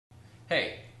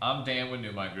Hey, I'm Dan with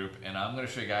Newmind Group, and I'm going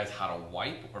to show you guys how to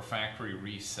wipe or factory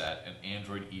reset an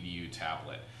Android EDU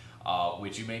tablet,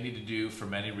 which you may need to do for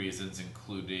many reasons,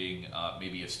 including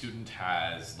maybe a student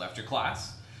has left your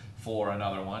class for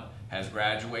another one, has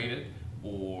graduated,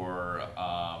 or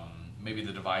maybe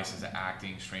the device is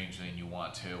acting strangely and you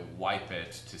want to wipe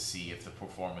it to see if the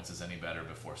performance is any better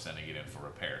before sending it in for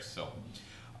repairs. So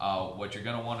what you're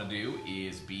going to want to do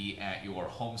is be at your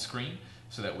home screen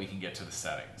so that we can get to the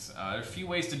settings. There are a few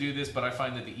ways to do this, but I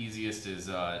find that the easiest is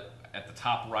at the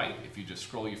top right. If you just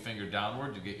scroll your finger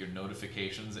downward, you get your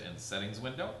notifications and settings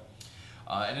window.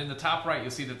 And in the top right,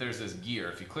 you'll see that there's this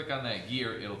gear. If you click on that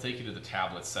gear, it'll take you to the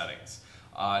tablet settings.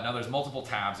 Now there's multiple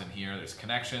tabs in here. There's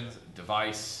connections,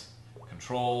 device,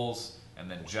 controls,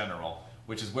 and then general,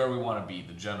 which is where we want to be,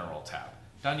 the general tab.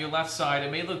 Down your left side,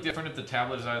 it may look different if the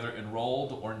tablet is either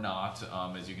enrolled or not.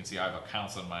 As you can see, I have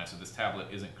accounts on mine, so this tablet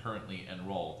isn't currently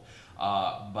enrolled.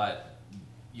 But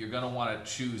you're going to want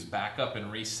to choose backup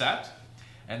and reset.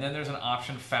 And then there's an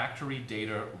option, factory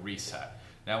data reset.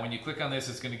 Now when you click on this,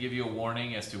 it's going to give you a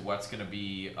warning as to what's going to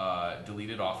be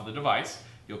deleted off of the device.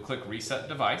 You'll click reset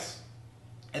device.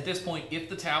 At this point, if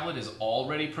the tablet is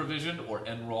already provisioned or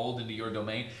enrolled into your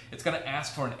domain, it's going to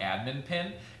ask for an admin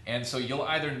PIN. And so you'll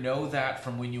either know that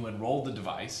from when you enrolled the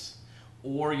device,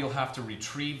 or you'll have to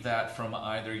retrieve that from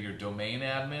either your domain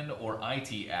admin or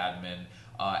IT admin,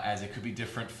 as it could be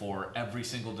different for every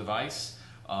single device,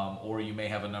 or you may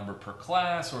have a number per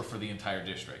class or for the entire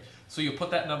district. So you put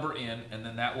that number in, and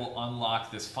then that will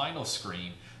unlock this final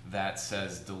screen that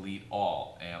says delete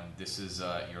all, and this is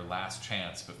your last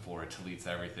chance before it deletes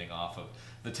everything off of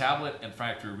the tablet and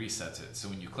factory resets it. So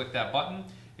when you click that button,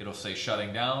 it'll say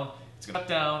shutting down. It's going to shut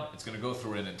down, it's going to go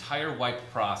through an entire wipe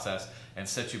process and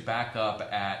set you back up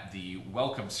at the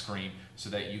welcome screen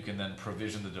so that you can then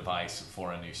provision the device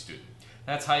for a new student.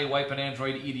 That's how you wipe an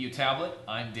Android EDU tablet.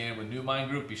 I'm Dan with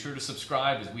Newmind Group. Be sure to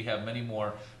subscribe as we have many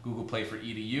more Google Play for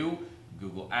EDU,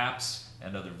 Google Apps,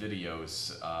 and other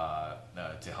videos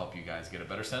to help you guys get a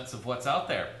better sense of what's out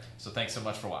there. So thanks so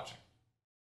much for watching.